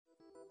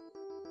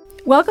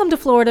Welcome to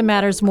Florida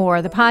Matters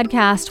More, the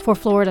podcast for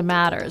Florida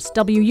Matters,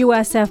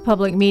 WUSF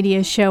Public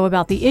Media's show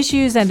about the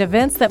issues and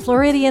events that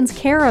Floridians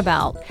care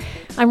about.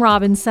 I'm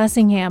Robin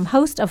Sussingham,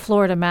 host of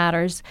Florida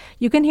Matters.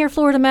 You can hear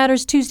Florida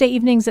Matters Tuesday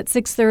evenings at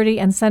 6:30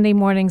 and Sunday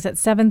mornings at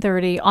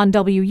 7:30 on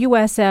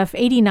WUSF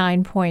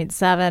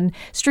 89.7,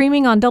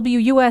 streaming on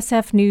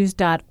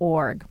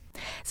WUSFnews.org.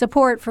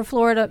 Support for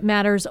Florida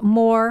Matters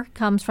More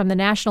comes from the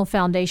National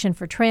Foundation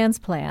for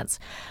Transplants.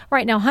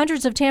 Right now,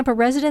 hundreds of Tampa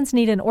residents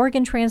need an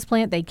organ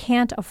transplant they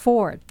can't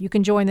afford. You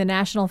can join the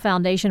National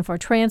Foundation for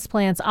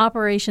Transplants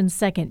Operation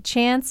Second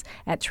Chance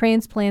at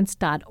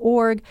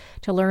transplants.org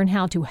to learn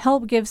how to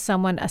help give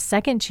someone a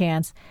second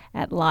chance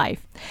at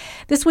life.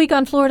 This week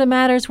on Florida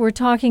Matters, we're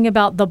talking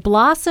about the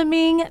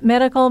blossoming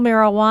medical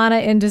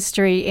marijuana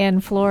industry in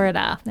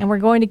Florida. And we're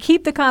going to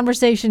keep the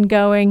conversation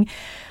going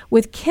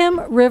with Kim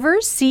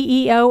Rivers,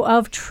 CEO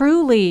of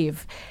TruLeave.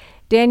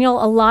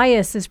 Daniel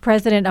Elias is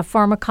president of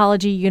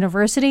Pharmacology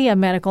University, a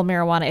medical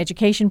marijuana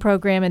education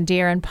program, and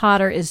Darren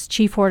Potter is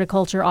chief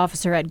horticulture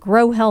officer at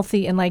Grow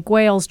Healthy in Lake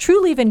Wales.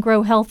 TruLeave and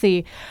Grow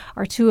Healthy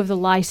are two of the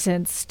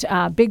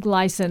big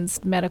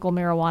licensed medical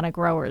marijuana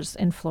growers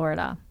in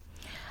Florida.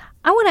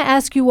 I want to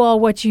ask you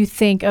all what you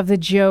think of the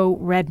Joe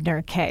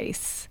Redner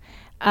case.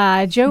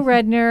 Joe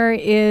Redner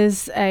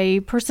is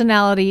a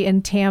personality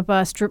in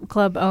Tampa, strip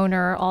club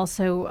owner,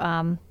 also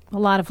a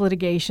lot of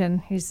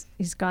litigation he's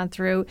gone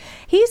through.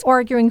 He's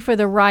arguing for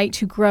the right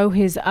to grow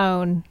his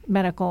own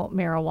medical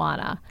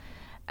marijuana.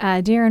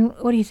 Darren,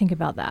 what do you think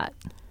about that?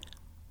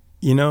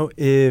 You know,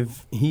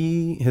 if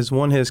he has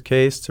won his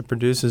case to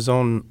produce his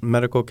own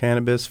medical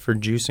cannabis for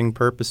juicing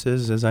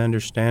purposes, as I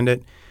understand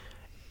it,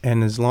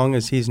 and as long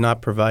as he's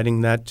not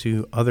providing that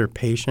to other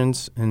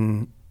patients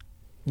and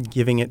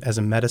giving it as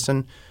a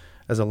medicine,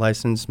 as a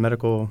licensed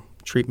medical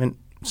treatment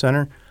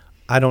center,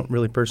 I don't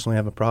really personally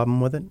have a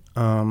problem with it.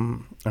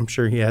 I'm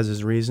sure he has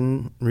his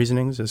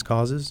reasonings, his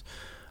causes.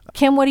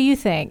 Kim, what do you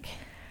think?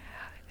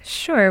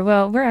 Sure.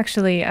 Well, we're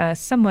actually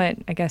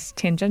somewhat,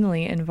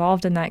 tangentially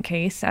involved in that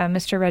case.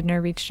 Mr. Redner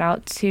reached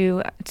out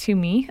to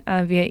me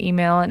via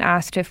email and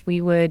asked if we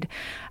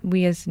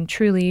as in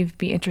TruLeave,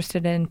 be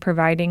interested in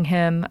providing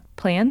him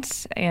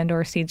plants and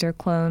or seeds or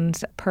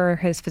clones per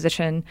his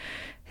physician's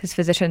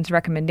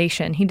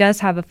recommendation. He does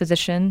have a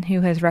physician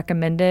who has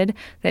recommended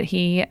that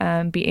he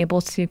be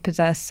able to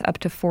possess up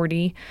to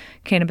 40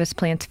 cannabis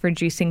plants for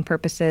juicing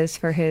purposes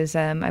for his,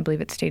 I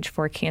believe it's stage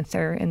 4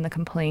 cancer in the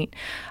complaint,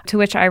 to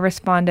which I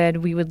responded,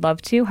 we would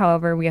love to.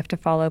 However, we have to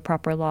follow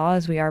proper law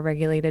as we are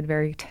regulated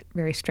very,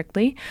 very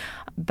strictly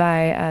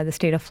by the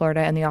state of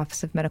Florida and the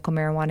Office of Medical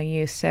Marijuana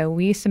Use. So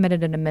we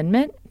submitted an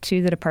amendment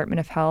to the Department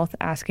of Health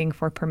asking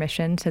for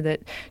permission to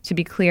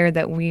be clear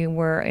that we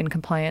were in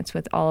compliance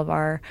with all of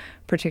our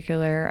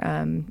particular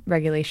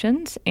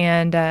regulations.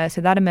 And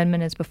so that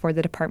amendment is before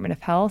the Department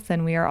of Health,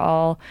 and we are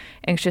all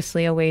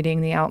anxiously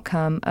awaiting the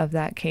outcome of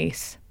that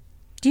case.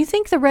 Do you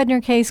think the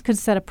Redner case could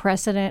set a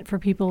precedent for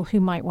people who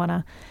might want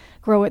to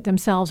grow it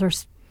themselves or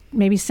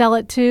maybe sell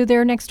it to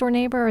their next door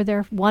neighbor or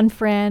their one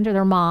friend or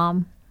their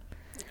mom?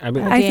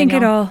 I think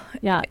it all.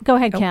 Yeah, go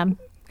ahead, Kim.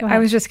 I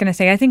was just going to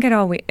say, I think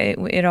we're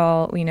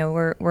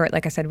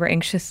like I said, we're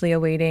anxiously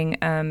awaiting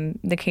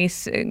the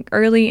case.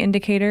 Early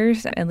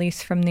indicators, at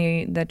least from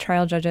the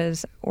trial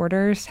judge's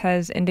orders,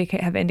 have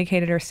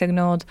indicated or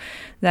signaled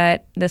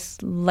that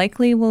this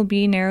likely will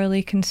be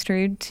narrowly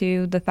construed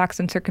to the facts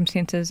and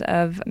circumstances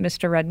of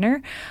Mr.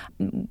 Redner.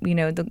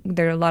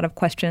 There are a lot of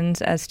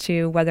questions as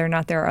to whether or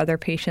not there are other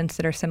patients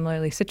that are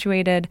similarly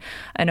situated,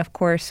 and of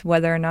course,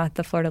 whether or not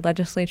the Florida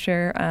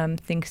legislature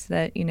thinks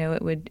that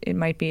it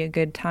might be a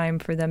good time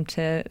for them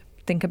to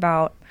think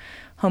about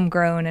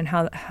homegrow and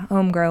how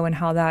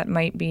that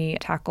might be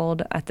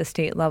tackled at the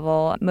state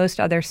level. Most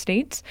other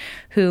states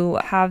who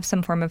have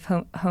some form of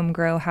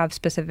homegrow have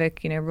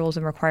specific rules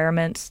and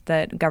requirements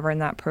that govern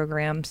that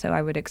program. So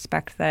I would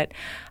expect that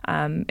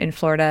in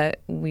Florida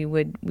we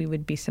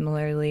would be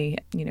similarly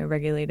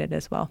regulated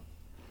as well.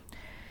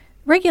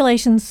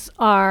 Regulations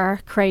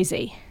are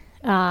crazy.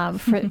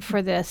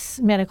 For this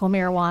medical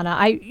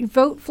marijuana.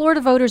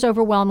 Florida voters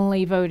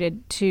overwhelmingly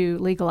voted to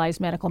legalize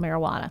medical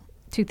marijuana,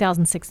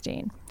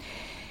 2016.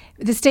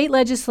 The state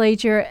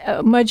legislature,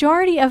 a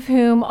majority of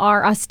whom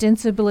are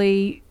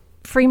ostensibly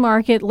free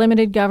market,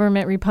 limited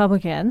government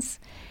Republicans,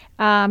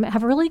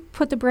 have really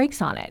put the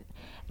brakes on it.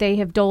 They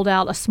have doled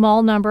out a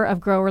small number of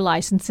grower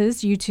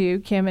licenses. You two,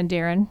 Kim and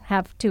Darren,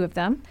 have 2 of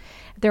them.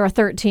 There are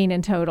 13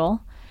 in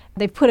total.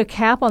 They've put a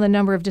cap on the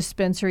number of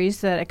dispensaries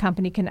that a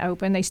company can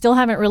open. They still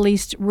haven't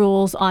released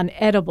rules on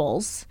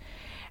edibles.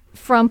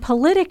 From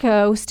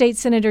Politico, State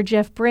Senator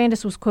Jeff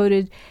Brandes was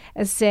quoted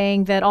as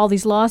saying that all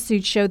these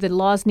lawsuits show that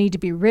laws need to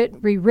be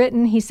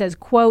rewritten. He says,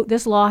 quote,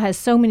 "This law has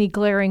so many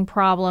glaring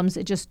problems.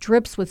 It just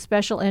drips with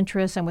special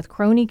interests and with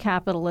crony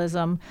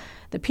capitalism.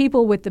 The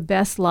people with the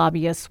best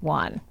lobbyists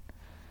won."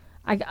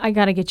 I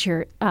got to get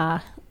your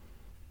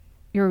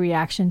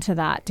reaction to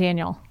that,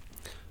 Daniel.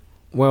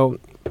 Well,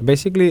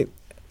 basically,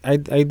 I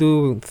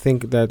do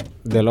think that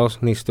the laws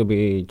needs to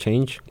be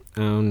changed,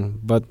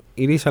 but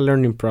it is a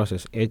learning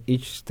process.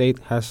 Each state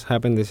has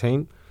happened the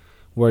same.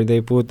 where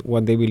they put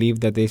what they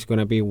believe that is going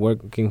to be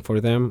working for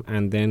them,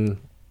 and then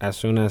as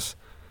soon as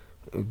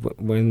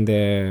when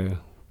the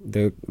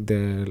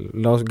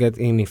laws get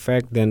in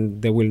effect,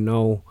 then they will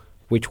know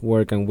which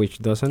work and which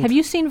doesn't. Have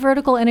you seen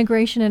vertical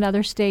integration in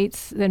other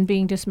states than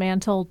being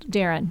dismantled,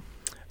 Darren?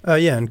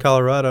 Yeah, in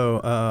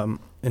Colorado,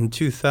 in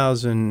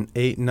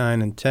 2008,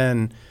 9, and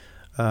 10,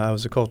 I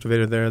was a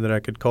cultivator there that I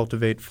could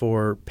cultivate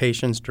for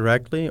patients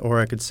directly, or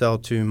I could sell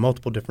to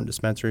multiple different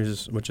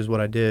dispensaries, which is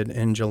what I did.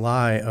 In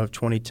July of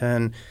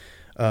 2010,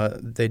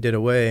 they did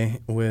away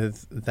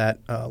with that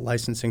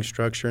licensing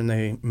structure, and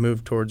they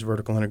moved towards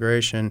vertical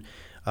integration.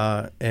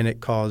 And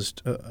it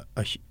caused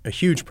a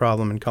huge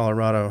problem in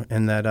Colorado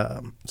in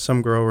that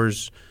some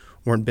growers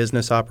weren't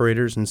business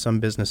operators and some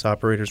business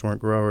operators weren't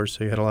growers,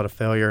 so you had a lot of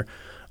failure.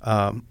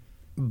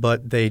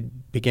 But they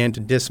began to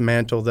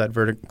dismantle that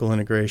vertical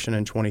integration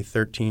in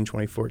 2013,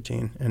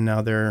 2014, and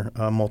now there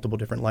are multiple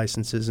different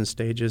licenses and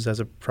stages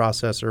as a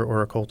processor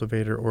or a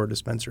cultivator or a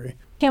dispensary.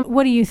 Kim,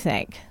 what do you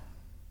think?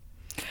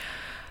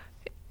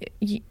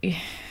 Go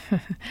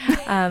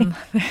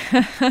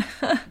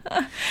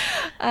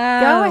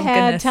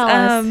ahead, tell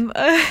us.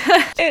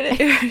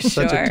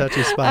 Such a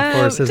touchy spot for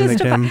us, isn't it,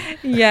 Kim?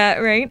 Yeah,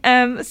 right.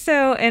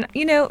 So, and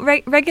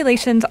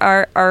regulations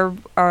are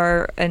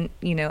an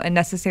a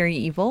necessary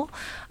evil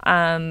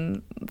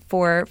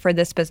for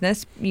this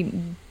business,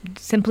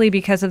 simply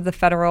because of the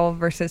federal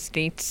versus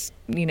states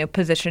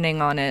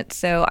positioning on it.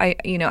 So I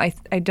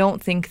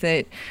don't think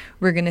that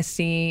we're going to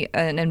see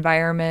an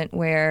environment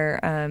where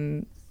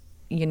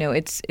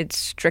it's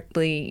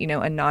strictly,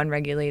 a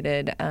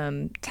non-regulated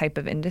type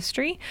of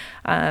industry.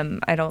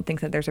 I don't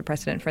think that there's a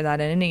precedent for that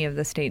in any of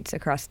the states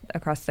across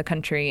the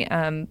country.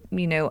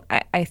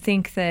 I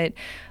think that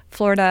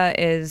Florida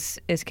is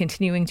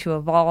continuing to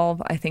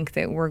evolve. I think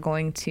that we're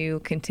going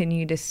to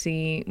continue to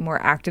see more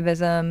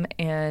activism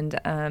and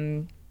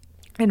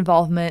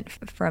involvement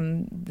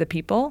from the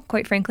people,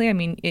 quite frankly. I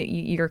mean,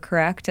 you're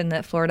correct in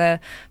that Florida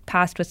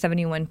passed with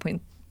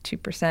 71.2%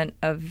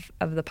 of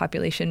the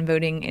population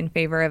voting in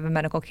favor of a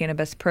medical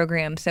cannabis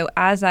program. So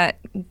as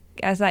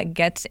that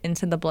gets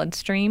into the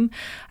bloodstream,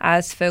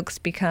 as folks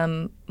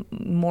become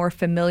more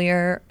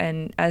familiar,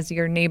 and as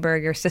your neighbor,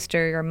 your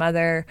sister, your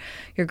mother,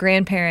 your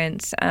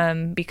grandparents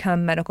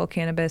become medical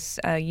cannabis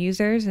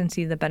users and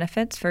see the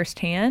benefits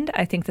firsthand,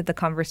 I think that the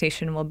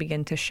conversation will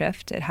begin to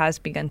shift. It has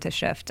begun to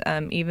shift,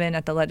 even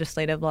at the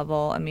legislative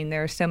level. I mean,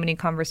 there are so many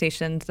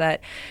conversations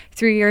that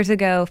 3 years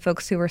ago,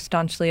 folks who were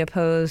staunchly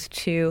opposed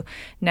to,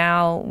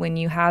 now when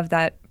you have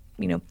that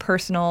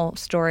personal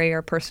story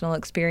or personal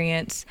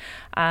experience,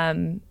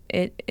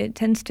 it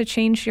tends to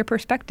change your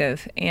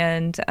perspective.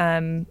 And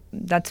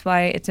that's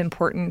why it's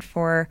important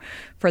for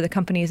the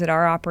companies that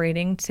are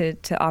operating to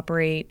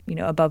operate,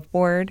 above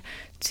board,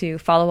 to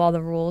follow all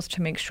the rules,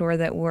 to make sure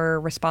that we're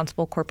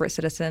responsible corporate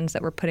citizens,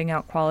 that we're putting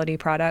out quality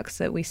products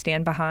that we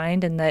stand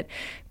behind, and that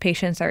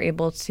patients are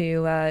able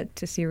to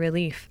see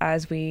relief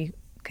as we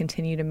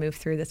continue to move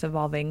through this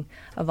evolving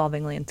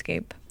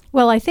landscape.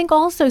 Well, I think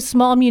also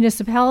small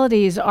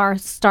municipalities are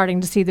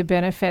starting to see the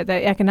benefit,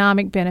 the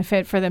economic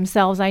benefit for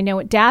themselves. I know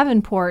at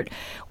Davenport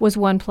was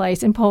one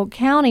place. In Polk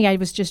County, I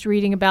was just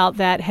reading about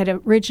that, had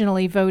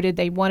originally voted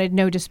they wanted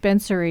no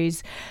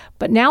dispensaries.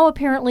 But now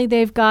apparently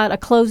they've got a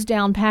closed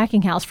down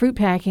packing house, fruit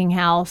packing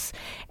house,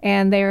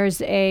 and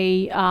there's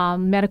a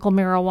medical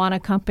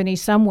marijuana company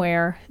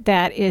somewhere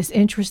that is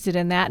interested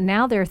in that. And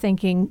now they're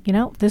thinking,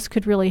 this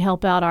could really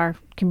help out our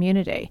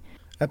community.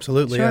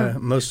 Absolutely. Sure. Yeah.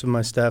 Most of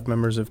my staff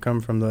members have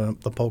come from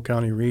the Polk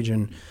County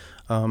region,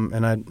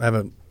 and I have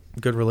a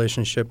good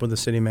relationship with the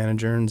city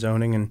manager and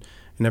zoning and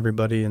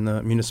everybody in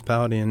the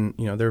municipality, and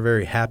they're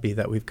very happy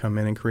that we've come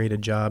in and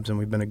created jobs, and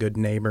we've been a good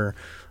neighbor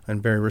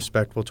and very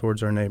respectful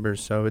towards our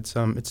neighbors. So it's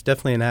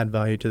definitely an add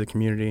value to the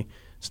community.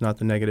 It's not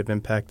the negative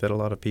impact that a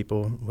lot of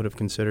people would have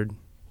considered,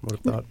 would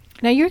have thought.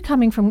 Now you're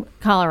coming from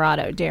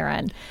Colorado,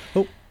 Darren.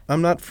 Oh.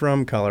 I'm not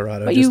from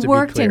Colorado. But just you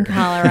worked in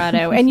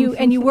Colorado, and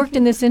you worked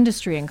in this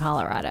industry in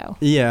Colorado.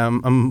 Yeah,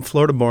 I'm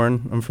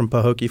Florida-born. I'm from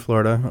Pahokee,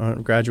 Florida.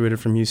 Graduated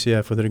from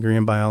UCF with a degree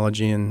in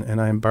biology, and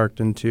I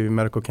embarked into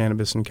medical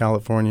cannabis in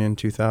California in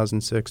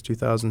 2006,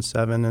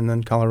 2007, and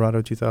then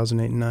Colorado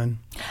 2008 and 9.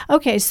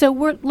 Okay, so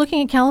we're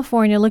looking at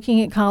California,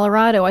 looking at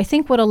Colorado. I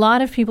think what a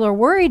lot of people are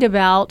worried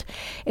about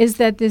is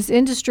that this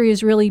industry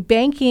is really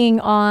banking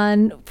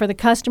on, for the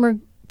customer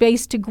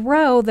base to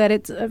grow, that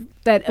it's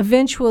that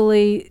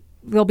eventually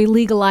they'll be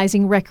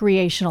legalizing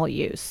recreational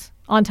use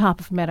on top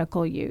of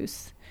medical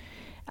use.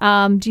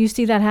 Do you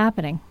see that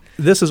happening?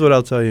 This is what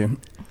I'll tell you.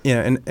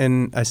 Yeah,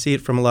 and I see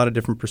it from a lot of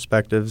different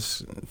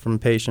perspectives, from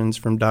patients,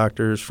 from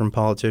doctors, from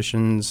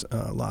politicians,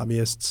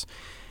 lobbyists.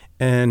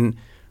 And,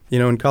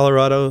 in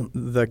Colorado,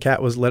 the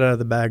cat was let out of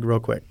the bag real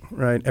quick,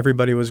 right?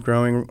 Everybody was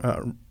growing.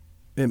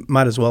 It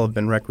might as well have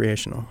been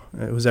recreational.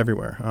 It was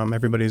everywhere.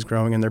 Everybody's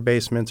growing in their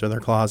basements or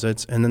their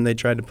closets, and then they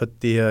tried to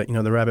put the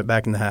rabbit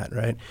back in the hat,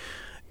 right?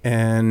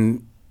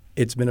 And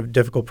it's been a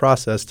difficult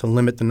process to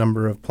limit the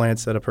number of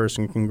plants that a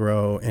person can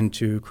grow and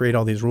to create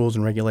all these rules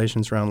and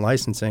regulations around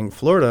licensing.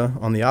 Florida,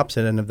 on the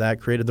opposite end of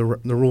that, created the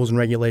rules and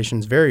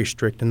regulations very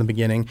strict in the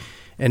beginning,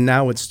 and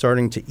now it's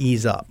starting to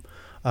ease up.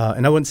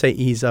 And I wouldn't say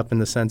ease up in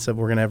the sense that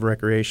we're going to have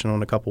recreational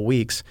in a couple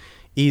weeks.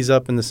 Ease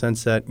up in the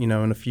sense that, in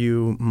a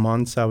few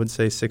months, I would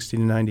say 60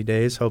 to 90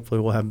 days,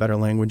 hopefully we'll have better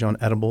language on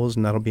edibles,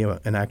 and that'll be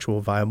an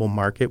actual viable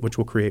market, which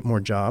will create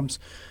more jobs.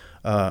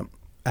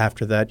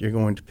 After that, you're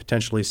going to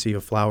potentially see a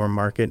flower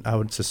market, I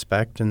would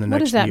suspect, in the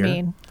next year. What does that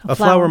mean? A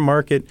flower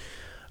market,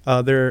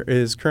 there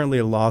is currently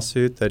a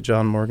lawsuit that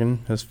John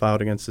Morgan has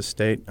filed against the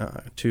state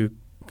to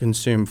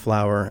consume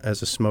flower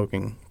as a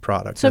smoking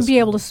product. So be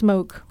able to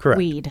smoke correct.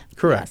 Weed.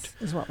 Correct.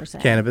 Yes, is what we're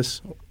saying.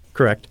 Cannabis.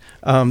 Correct.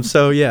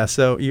 So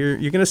you're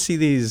going to see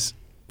these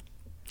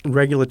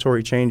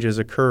regulatory changes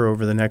occur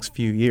over the next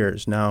few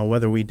years. Now,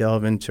 whether we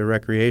delve into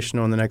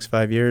recreational in the next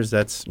 5 years,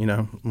 that's,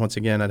 once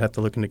again, I'd have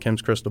to look into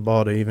Kim's crystal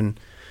ball to even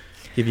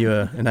give you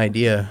an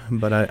idea.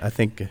 But I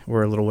think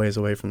we're a little ways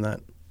away from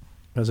that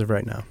as of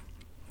right now.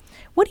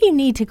 What do you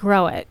need to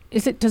grow it?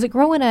 Does it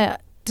grow in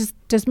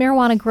does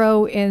marijuana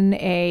grow in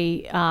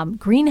a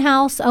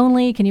greenhouse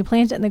only? Can you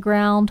plant it in the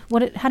ground?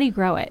 How do you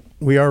grow it?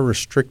 We are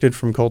restricted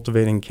from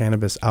cultivating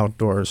cannabis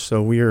outdoors,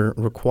 so we are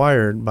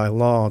required by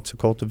law to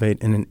cultivate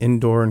in an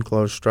indoor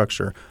enclosed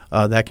structure.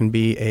 That can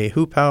be a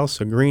hoop house,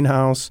 a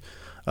greenhouse,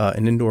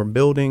 an indoor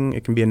building.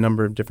 It can be a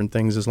number of different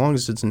things. As long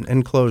as it's an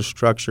enclosed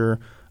structure,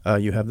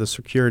 you have the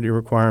security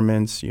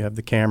requirements, you have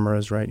the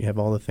cameras, right? You have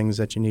all the things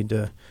that you need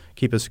to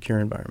keep a secure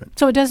environment.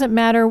 So it doesn't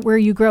matter where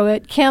you grow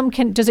it. Kim,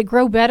 does it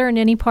grow better in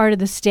any part of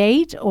the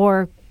state,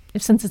 or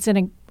since it's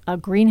in a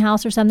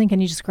greenhouse or something,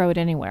 can you just grow it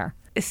anywhere?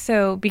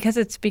 So because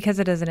it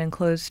is an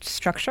enclosed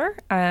structure,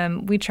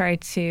 we try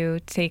to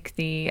take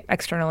the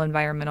external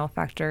environmental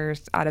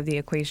factors out of the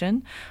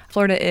equation.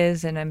 Florida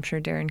is, and I'm sure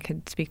Darren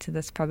could speak to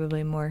this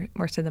probably more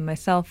so than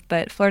myself,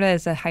 but Florida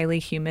is a highly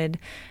humid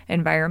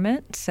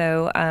environment.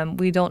 So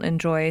we don't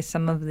enjoy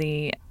some of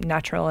the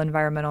natural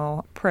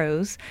environmental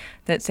pros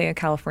that, say, a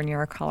California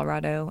or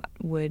Colorado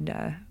would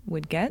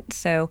get.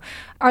 So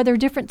are there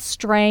different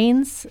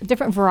strains,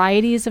 different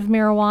varieties of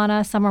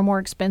marijuana? Some are more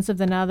expensive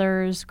than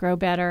others, grow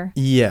better?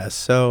 Yes.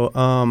 So,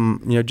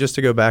 just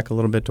to go back a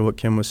little bit to what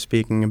Kim was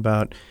speaking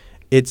about,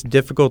 it's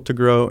difficult to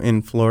grow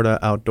in Florida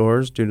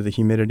outdoors due to the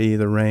humidity,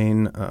 the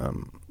rain,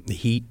 the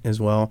heat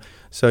as well.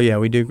 So,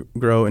 we do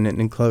grow in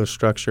an enclosed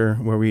structure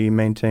where we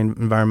maintain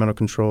environmental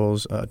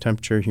controls,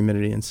 temperature,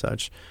 humidity, and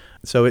such.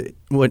 So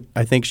what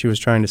I think she was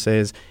trying to say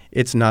is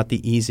it's not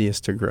the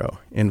easiest to grow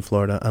in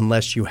Florida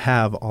unless you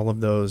have all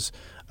of those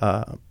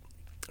the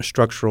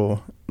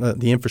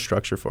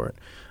infrastructure for it.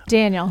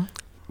 Daniel.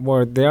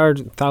 Well, there are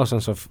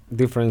thousands of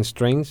different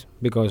strains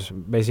because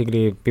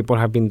basically people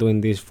have been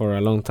doing this for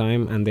a long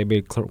time and they've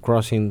been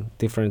crossing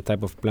different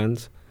type of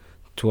plants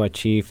to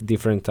achieve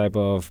different type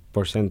of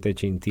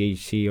percentage in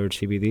THC or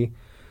CBD.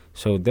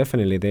 So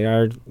definitely there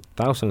are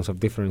thousands of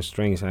different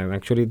strains, and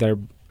actually there are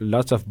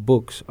lots of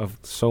books of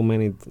so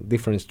many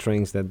different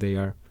strains that they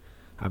are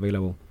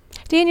available.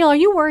 Daniel, are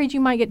you worried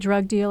you might get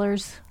drug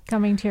dealers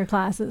coming to your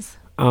classes?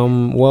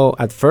 Well,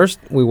 at first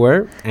we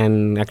were,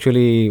 and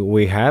actually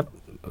we have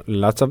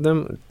lots of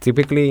them.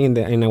 Typically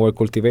in our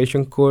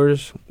cultivation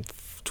course,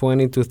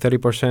 20 to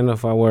 30%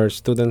 of our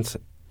students,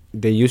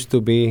 they used to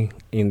be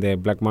in the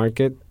black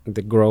market,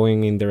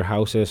 growing in their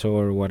houses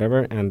or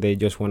whatever, and they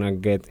just want to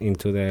get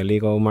into the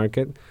legal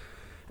market.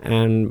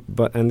 And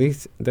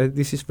this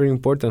is very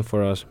important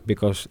for us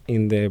because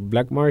in the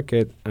black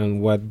market,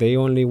 and what they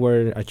only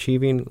were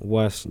achieving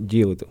was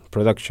yield,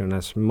 production,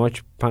 as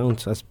much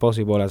pounds as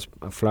possible as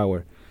a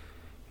flower.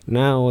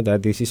 Now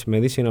that this is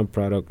medicinal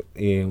product,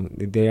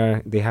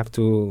 they have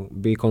to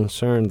be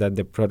concerned that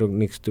the product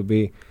needs to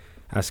be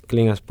as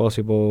clean as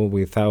possible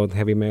without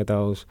heavy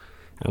metals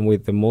and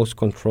with the most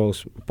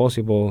controls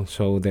possible,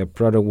 so the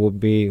product will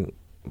be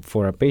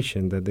for a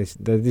patient. That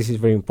this is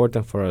very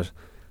important for us,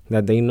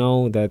 that they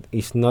know that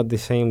it's not the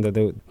same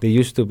that they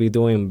used to be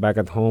doing back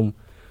at home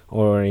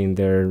or in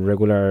their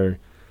regular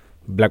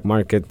black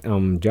market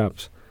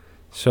jobs.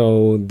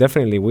 So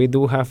definitely, we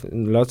do have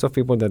lots of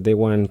people that they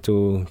want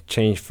to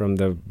change from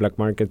the black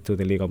market to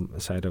the legal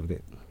side of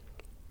it.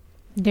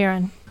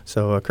 Darren.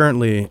 So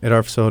currently at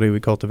our facility, we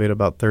cultivate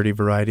about 30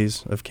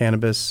 varieties of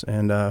cannabis,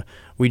 and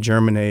we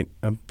germinate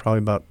probably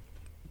about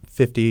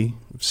 50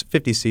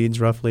 seeds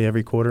roughly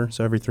every quarter.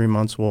 So every 3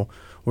 months, we'll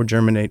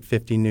germinate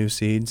 50 new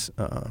seeds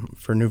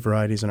for new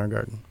varieties in our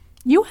garden.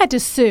 You had to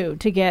sue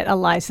to get a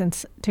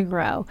license to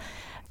grow.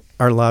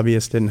 Our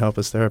lobbyist didn't help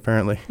us there,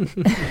 apparently.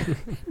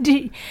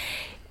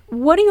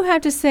 What do you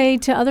have to say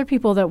to other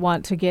people that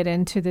want to get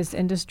into this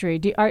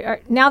industry?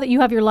 Now that you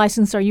have your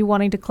license, are you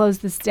wanting to close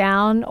this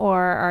down,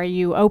 or are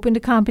you open to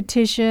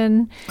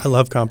competition? I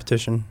love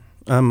competition.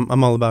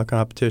 I'm all about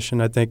competition.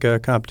 I think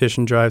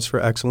competition drives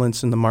for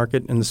excellence in the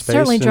market, in the space.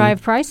 Certainly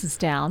drive prices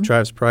down.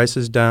 Drives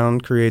prices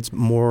down, creates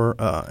more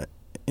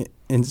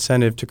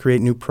incentive to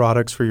create new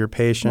products for your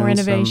patients. More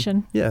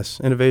innovation. Yes,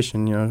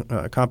 innovation.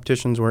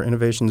 Competition's where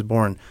innovation's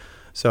born.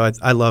 So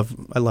I love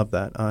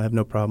that. I have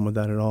no problem with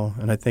that at all.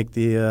 And I think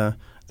the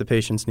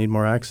patients need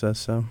more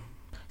access.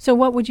 So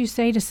what would you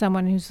say to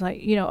someone who's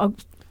like,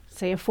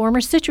 say a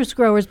former citrus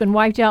grower has been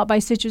wiped out by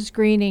citrus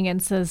greening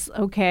and says,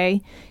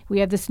 okay, we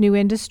have this new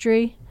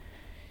industry.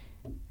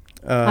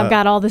 I've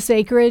got all this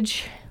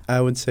acreage. I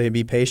would say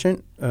be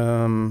patient.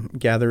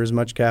 Gather as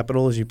much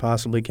capital as you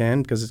possibly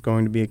can because it's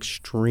going to be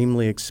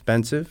extremely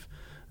expensive.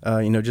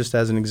 Just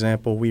as an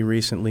example, we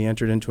recently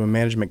entered into a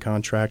management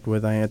contract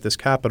with Ianthus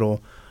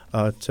Capital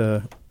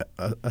to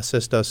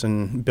assist us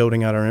in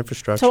building out our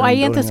infrastructure. So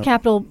Ianthus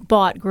Capital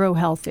bought Grow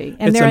Healthy.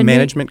 And it's a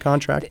management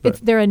contract.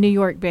 They're a New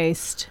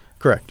York-based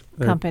correct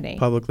company. They're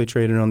publicly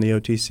traded on the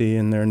OTC,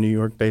 and they're a New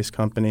York-based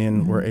company,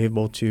 and we're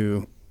able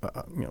to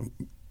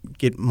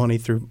get money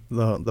through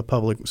the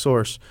public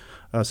source.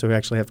 So we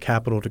actually have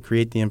capital to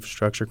create the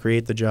infrastructure,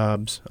 create the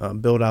jobs,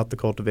 build out the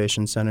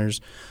cultivation centers.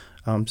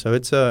 So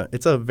it's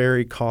a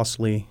very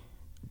costly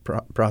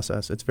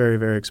process. It's very,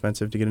 very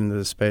expensive to get into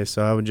this space.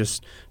 So I would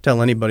just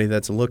tell anybody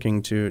that's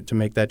looking to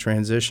make that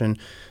transition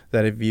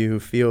that if you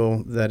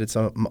feel that it's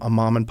a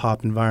mom and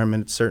pop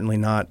environment, it's certainly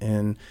not.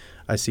 And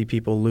I see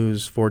people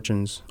lose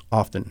fortunes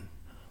often.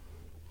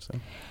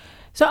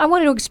 So I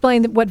wanted to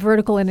explain what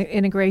vertical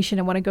integration.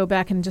 I want to go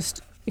back and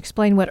just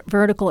explain what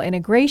vertical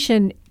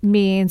integration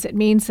means. It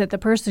means that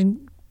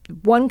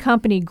one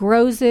company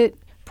grows it,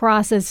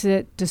 processes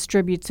it,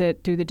 distributes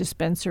it through the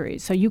dispensary.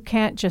 So you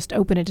can't just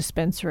open a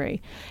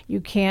dispensary. You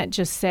can't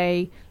just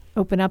say,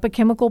 open up a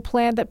chemical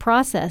plant that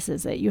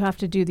processes it. You have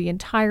to do the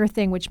entire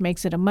thing, which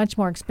makes it a much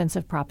more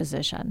expensive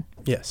proposition.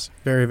 Yes,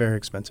 very, very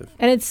expensive.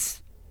 And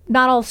it's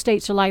not all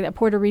states are like that.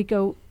 Puerto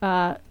Rico,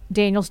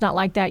 Daniel's not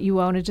like that.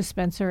 You own a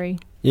dispensary.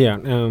 Yeah,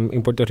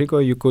 in Puerto Rico,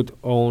 you could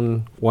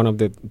own one of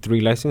the 3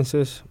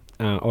 licenses.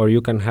 Or you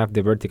can have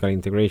the vertical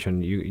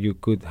integration. You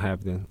could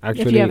have the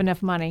actually if you have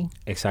enough money.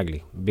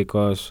 Exactly,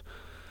 because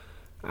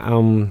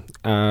an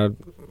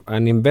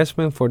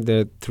investment for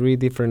the 3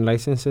 different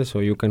licenses, so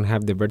you can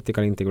have the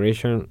vertical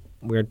integration.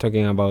 We are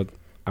talking about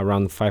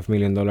around $5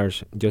 million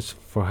just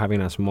for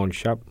having a small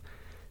shop.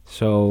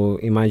 So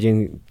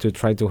imagine to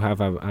try to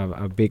have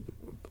a big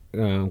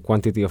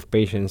quantity of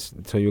patients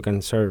so you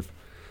can serve.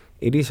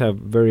 It is a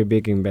very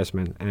big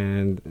investment,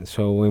 and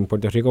so in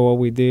Puerto Rico, what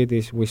we did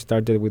is we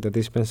started with a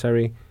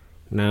dispensary.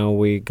 Now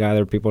we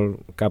gather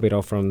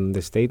capital from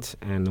the states,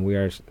 and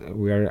we're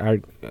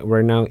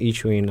now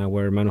issuing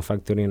our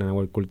manufacturing and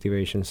our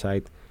cultivation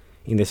site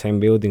in the same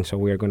building. So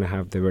we are going to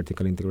have the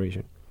vertical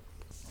integration.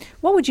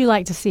 What would you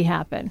like to see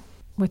happen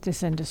with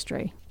this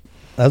industry?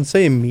 I would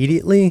say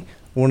immediately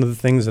one of the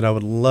things that I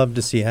would love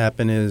to see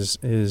happen is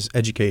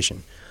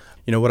education.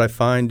 What I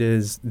find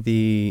is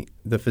the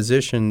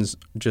physicians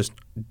just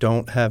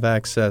don't have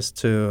access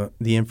to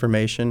the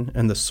information,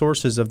 and the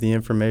sources of the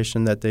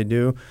information that they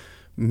do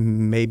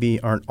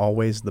maybe aren't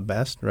always the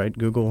best, right?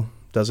 Google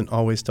doesn't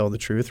always tell the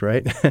truth,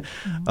 right?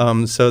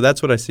 So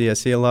that's what I see. I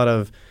see a lot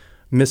of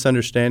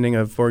misunderstanding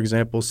of, for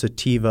example,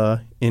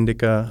 sativa,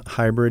 indica,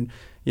 hybrid.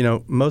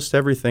 Most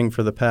everything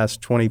for the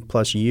past 20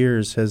 plus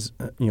years has,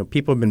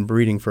 people have been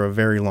breeding for a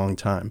very long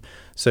time.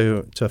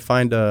 So to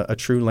find a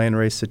true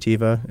landrace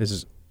sativa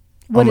is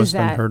almost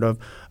unheard of.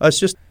 It's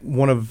just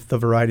one of the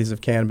varieties of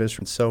cannabis.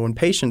 So when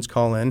patients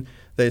call in,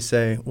 they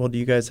say, well, do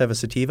you guys have a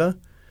sativa?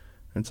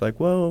 And it's like,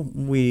 well,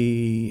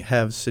 we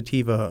have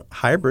sativa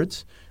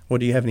hybrids. Well,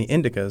 do you have any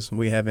indicas?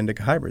 We have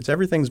indica hybrids.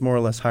 Everything's more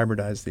or less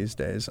hybridized these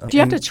days. Do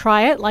you have to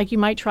try it like you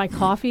might try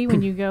coffee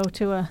when you go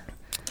to a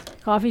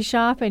coffee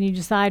shop and you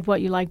decide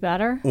what you like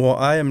better? Well,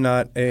 I am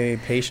not a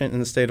patient in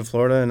the state of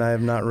Florida, and I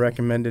have not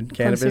recommended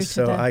cannabis,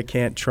 so I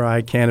can't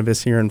try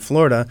cannabis here in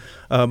Florida.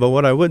 But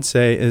what I would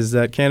say is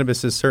that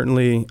cannabis is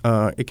certainly,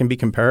 it can be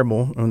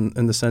comparable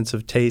in the sense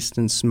of taste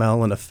and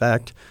smell and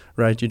effect,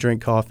 right? You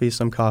drink coffee.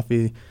 Some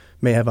coffee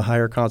may have a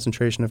higher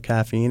concentration of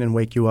caffeine and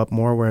wake you up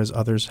more, whereas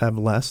others have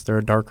less. They're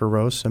a darker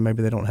roast, so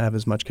maybe they don't have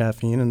as much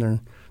caffeine, and they're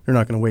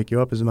not going to wake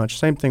you up as much.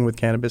 Same thing with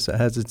cannabis. It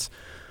has its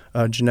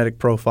genetic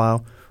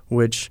profile,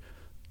 which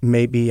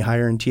may be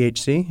higher in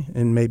THC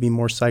and may be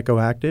more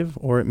psychoactive,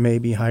 or it may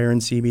be higher in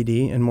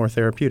CBD and more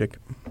therapeutic.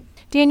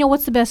 Daniel,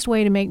 what's the best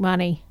way to make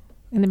money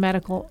in the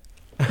medical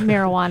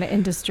marijuana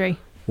industry?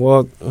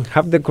 Well,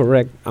 have the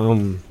correct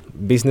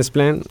business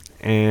plan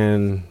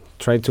and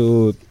try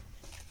to,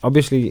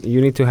 obviously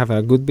you need to have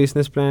a good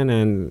business plan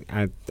and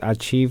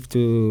achieve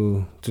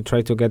to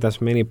try to get as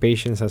many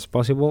patients as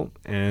possible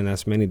and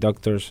as many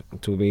doctors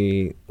to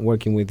be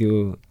working with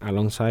you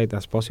alongside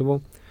as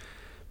possible.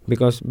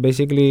 Because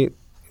basically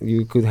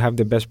you could have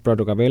the best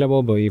product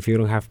available, but if you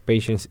don't have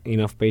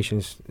enough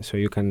patients so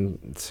you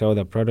can sell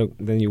the product,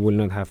 then you will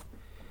not have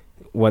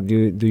what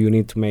you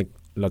need to make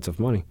lots of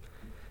money.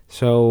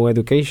 So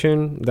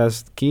education,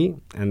 that's key,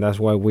 and that's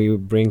what we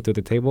bring to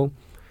the table.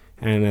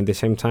 And at the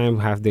same time,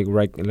 have the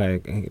right,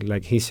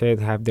 like he said,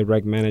 have the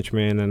right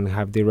management and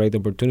have the right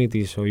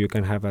opportunities so you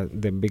can have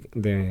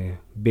the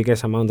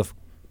biggest amount of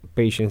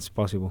patients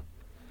possible.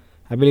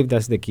 I believe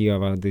that's the key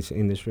about this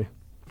industry.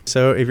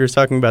 So if you're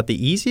talking about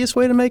the easiest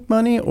way to make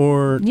money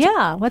or...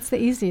 Yeah, what's the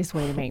easiest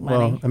way to make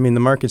money? Well, I mean, the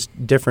market's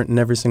different in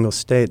every single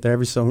state.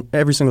 Every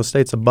single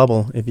state's a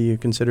bubble, if you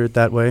consider it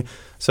that way.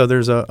 So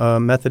there's a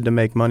method to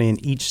make money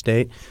in each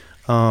state.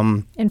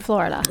 In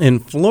Florida. In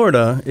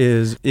Florida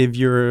is if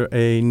you're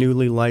a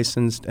newly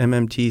licensed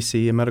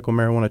MMTC, a medical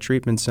marijuana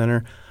treatment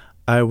center,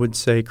 I would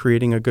say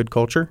creating a good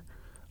culture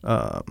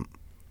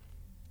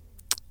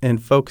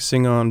and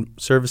focusing on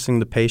servicing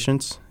the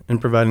patients and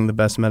providing the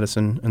best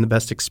medicine and the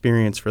best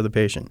experience for the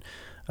patient.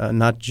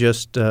 Not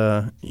just,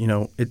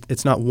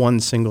 it's not one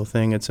single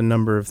thing. It's a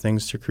number of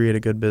things to create a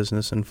good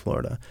business in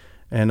Florida.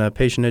 And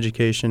patient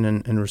education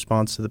and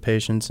response to the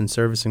patients and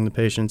servicing the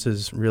patients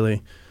is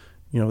really,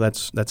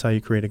 that's how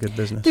you create a good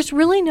business. There's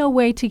really no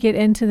way to get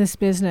into this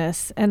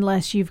business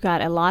unless you've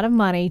got a lot of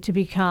money to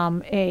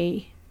become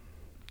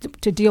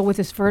to deal with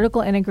this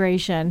vertical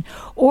integration,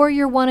 or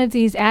you're one of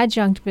these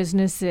adjunct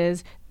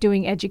businesses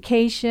doing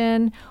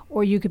education,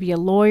 or you could be a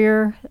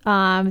lawyer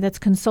that's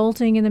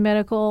consulting in the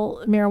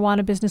medical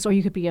marijuana business, or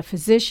you could be a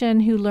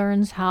physician who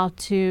learns how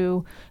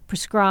to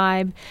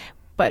prescribe.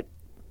 But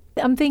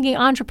I'm thinking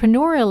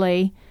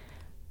entrepreneurially,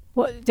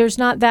 there's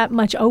not that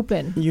much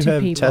open to people. You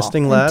have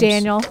testing labs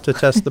to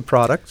test the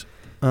product.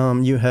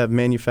 You have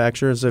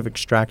manufacturers of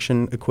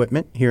extraction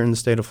equipment here in the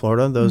state of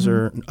Florida. Those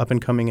are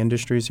up-and-coming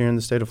industries here in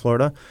the state of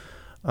Florida.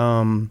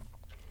 And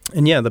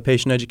yeah, the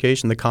patient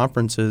education, the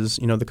conferences,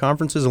 the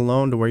conferences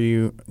alone to where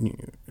you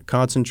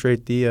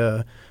concentrate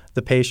the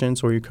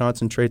patients or you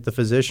concentrate the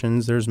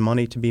physicians, there's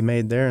money to be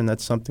made there, and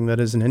that's something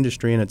that is an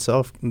industry in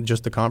itself,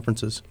 just the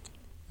conferences.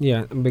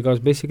 Yeah, because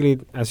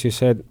basically, as you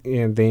said,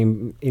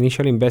 the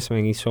initial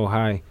investment is so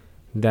high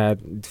that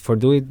for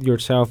do it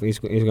yourself is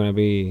going to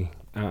be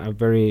it's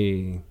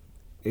going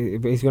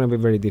to be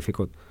very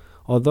difficult.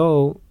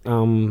 Although,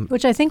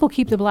 which I think will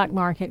keep the black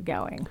market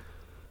going.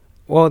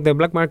 Well, the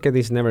black market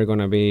is never going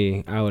to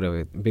be out of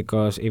it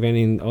because even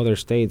in other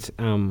states,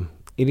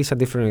 it is a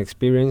different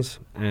experience,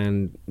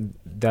 and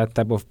that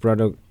type of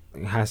product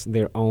has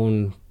their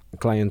own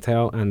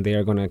clientele, and they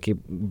are going to keep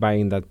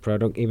buying that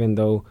product, even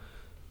though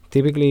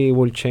typically it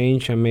will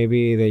change, and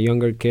maybe the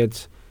younger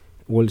kids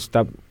will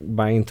stop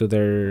buying to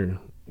their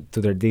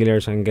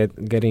dealers and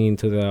getting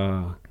into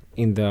the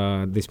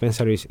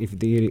dispensaries if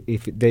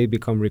they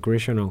become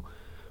recreational.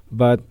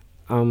 But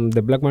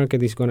the black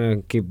market is going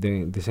to keep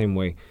the same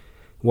way.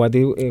 What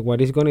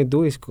it's going to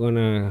do is going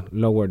to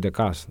lower the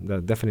cost.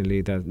 That's going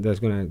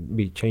to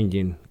be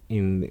changing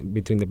in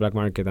between the black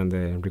market and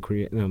the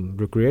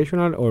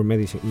recreational or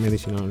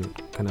medicinal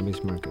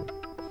cannabis market.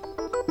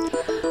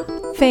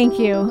 Thank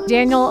you.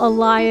 Daniel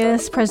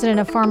Elias, president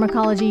of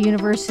Pharmacology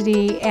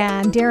University,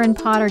 and Darren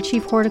Potter,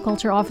 chief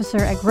horticulture officer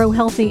at Grow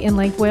Healthy in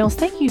Lake Wales.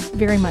 Thank you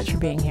very much for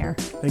being here.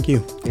 Thank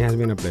you. It has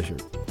been a pleasure.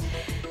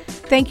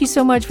 Thank you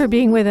so much for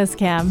being with us,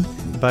 Cam.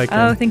 Bye,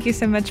 Cam. Oh, thank you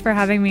so much for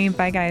having me.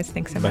 Bye, guys.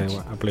 Thanks so much.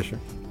 A pleasure.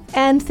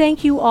 And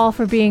thank you all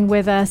for being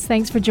with us.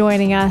 Thanks for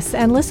joining us.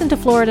 And listen to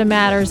Florida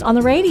Matters on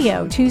the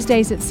radio,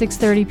 Tuesdays at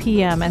 6:30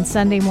 p.m. and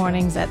Sunday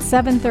mornings at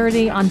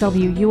 7:30 on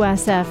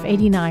WUSF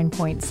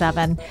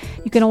 89.7.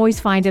 You can always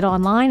find it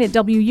online at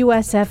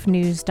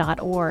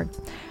WUSFnews.org.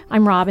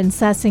 I'm Robin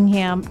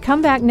Sessingham.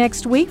 Come back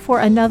next week for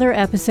another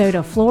episode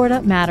of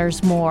Florida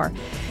Matters More.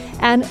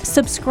 And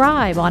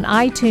subscribe on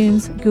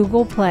iTunes,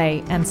 Google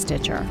Play, and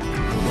Stitcher.